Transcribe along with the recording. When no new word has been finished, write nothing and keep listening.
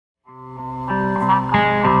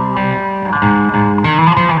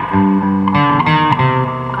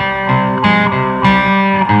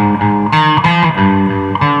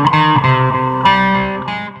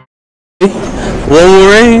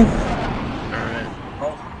Wolverine. Alright.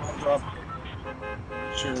 I'll drop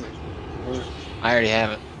it. Sure. I already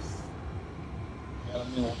have it. Got a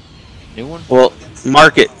new one. New one? Well,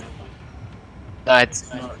 mark it.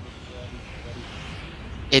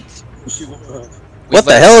 It's. What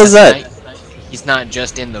the hell is that? He's not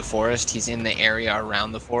just in the forest, he's in the area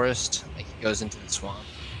around the forest. Like, he goes into the swamp.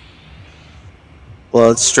 Well,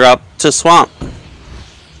 let's drop to swamp.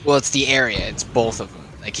 Well, it's the area, it's both of them.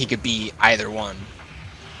 Like, he could be either one.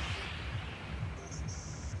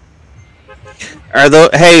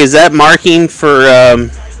 Hey, is that marking for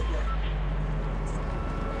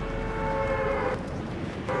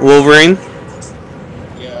Wolverine?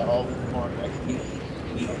 Yeah, all more.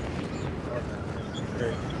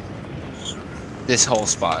 This whole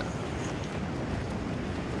spot.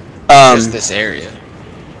 Just this area.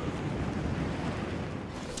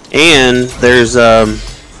 And there's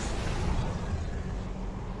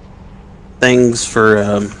things for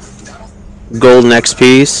golden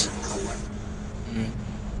XPs.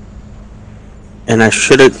 And I'll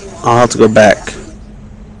have to go back.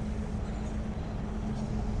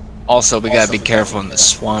 Also, we gotta be careful in the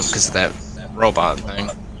swamp because of that robot thing.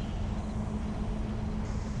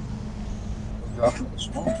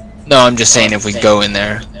 No, I'm just saying if we go in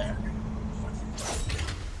there.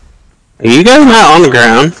 Are you guys not on the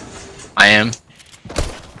ground? I am.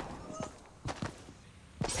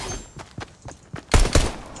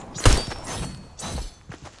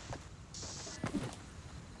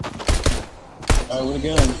 Alright, we're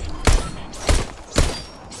going.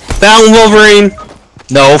 Found Wolverine!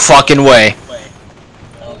 No fucking way.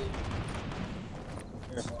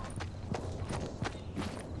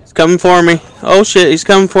 He's coming for me. Oh shit, he's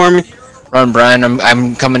coming for me. Run, Brian.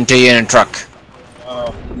 I'm coming to you in a truck.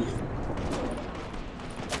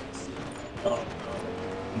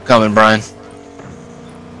 I'm coming, Brian.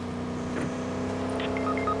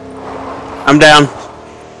 I'm down.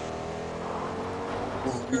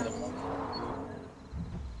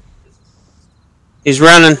 He's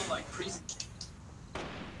running.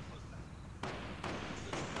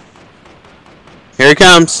 Here he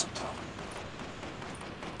comes.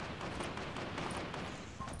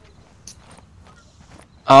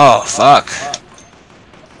 Oh, fuck.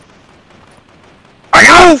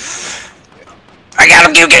 I got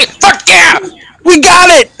him, get it! Fuck yeah! We got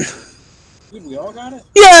it! Dude, we all got it?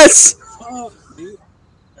 Yes! Oh, dude.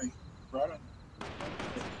 Hey, right on.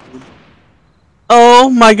 Oh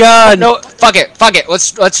my god. No, fuck it.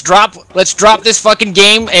 Let's drop this fucking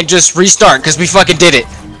game and just restart, because we fucking did it.